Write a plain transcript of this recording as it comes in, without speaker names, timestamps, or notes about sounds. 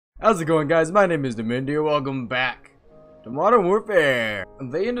How's it going, guys? My name is Demintyy. Welcome back to Modern Warfare.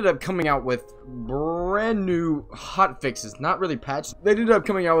 They ended up coming out with brand new hot fixes, not really patches. They ended up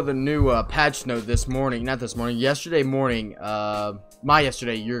coming out with a new patch note this morning, not this morning, yesterday morning.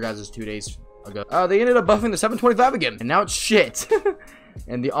 Yesterday, your guys' 2 days ago. They ended up buffing the 725 again, and now it's shit.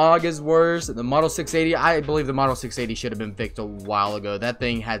 And the AUG is worse. The Model 680, I believe the Model 680 should have been fixed a while ago. That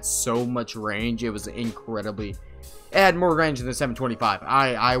thing had so much range. It was incredibly... It had more range than the 725.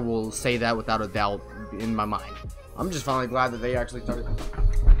 I will say that without a doubt in my mind. I'm just finally glad that they actually started.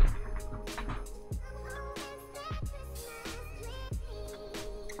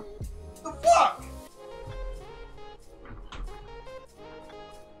 The fuck?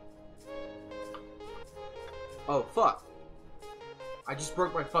 Oh fuck. I just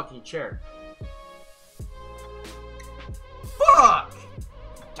broke my fucking chair. Fuck!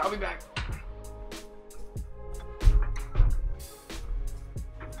 I'll be back.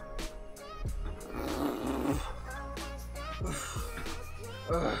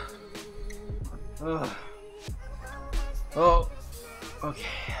 Oh, okay.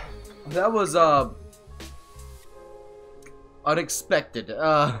 That was unexpected.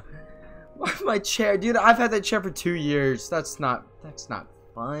 My chair, dude. I've had that chair for 2 years. That's not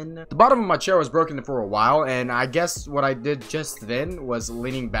fun. The bottom of my chair was broken for a while, and I guess what I did just then was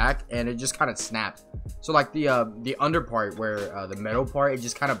leaning back, and it just kind of snapped. So like the under part where the metal part, it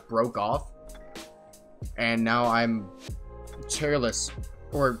just kind of broke off, and now I'm chairless.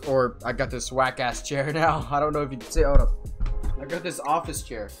 Or I got this whack ass chair now. I don't know if you can see. Hold up. I got this office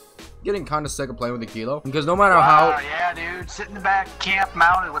chair. Getting kind of sick of playing with the kilo because no matter how. Yeah, dude, sit in the back, camp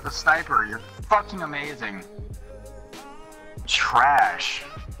mounted with a sniper. You're fucking amazing. Trash.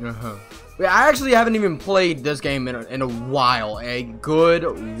 Yeah, I actually haven't even played this game in a while, a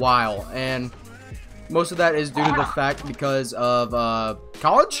good while, and most of that is due to the fact because of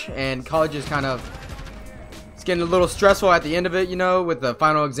college, and college is kind of. It's getting a little stressful at the end of it, you know, with the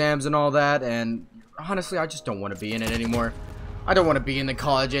final exams and all that, and honestly, I just don't want to be in it anymore. I don't want to be in the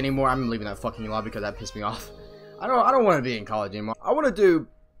college anymore. I'm leaving that fucking law because that pissed me off. I don't want to be in college anymore. I want to do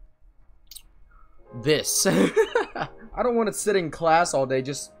this. I don't want to sit in class all day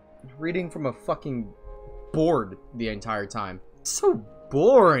just reading from a fucking board the entire time. It's so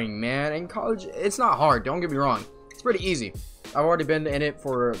boring, man. In college, it's not hard. Don't get me wrong. It's pretty easy. I've already been in it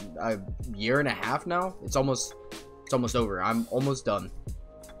for a year and a half now. It's almost over. I'm almost done.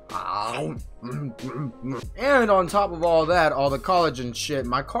 And on top of all that, all the college and shit,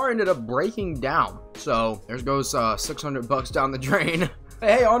 my car ended up breaking down. So there goes $600 down the drain.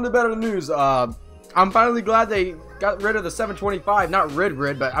 Hey, on to better news. I'm finally glad they got rid of the 725. Not rid,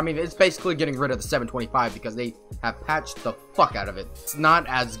 but I mean it's basically getting rid of the 725 because they have patched the fuck out of it. It's not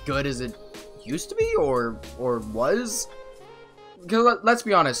as good as it used to be or was. Because let's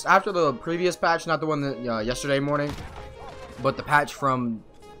be honest, after the previous patch, not the one that yesterday morning, but the patch from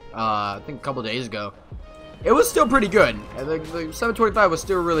I think a couple days ago, it was still pretty good. The 725 was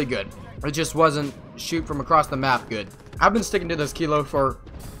still really good. It just wasn't shoot from across the map good. I've been sticking to this kilo for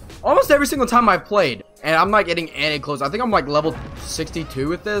almost every single time I've played, and I'm not getting any close. I think I'm like level 62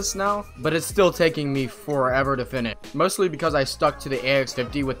 with this now, but it's still taking me forever to finish. Mostly because I stuck to the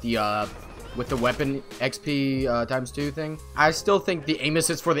AX50 with the weapon XP ×2 thing. I still think the aim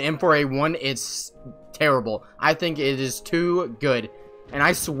assist for the M4A1 is terrible. I think it is too good. And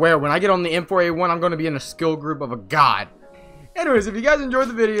I swear, when I get on the M4A1, I'm going to be in a skill group of a god. Anyways, if you guys enjoyed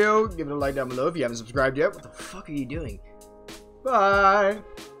the video, give it a like down below. If you haven't subscribed yet, what the fuck are you doing? Bye!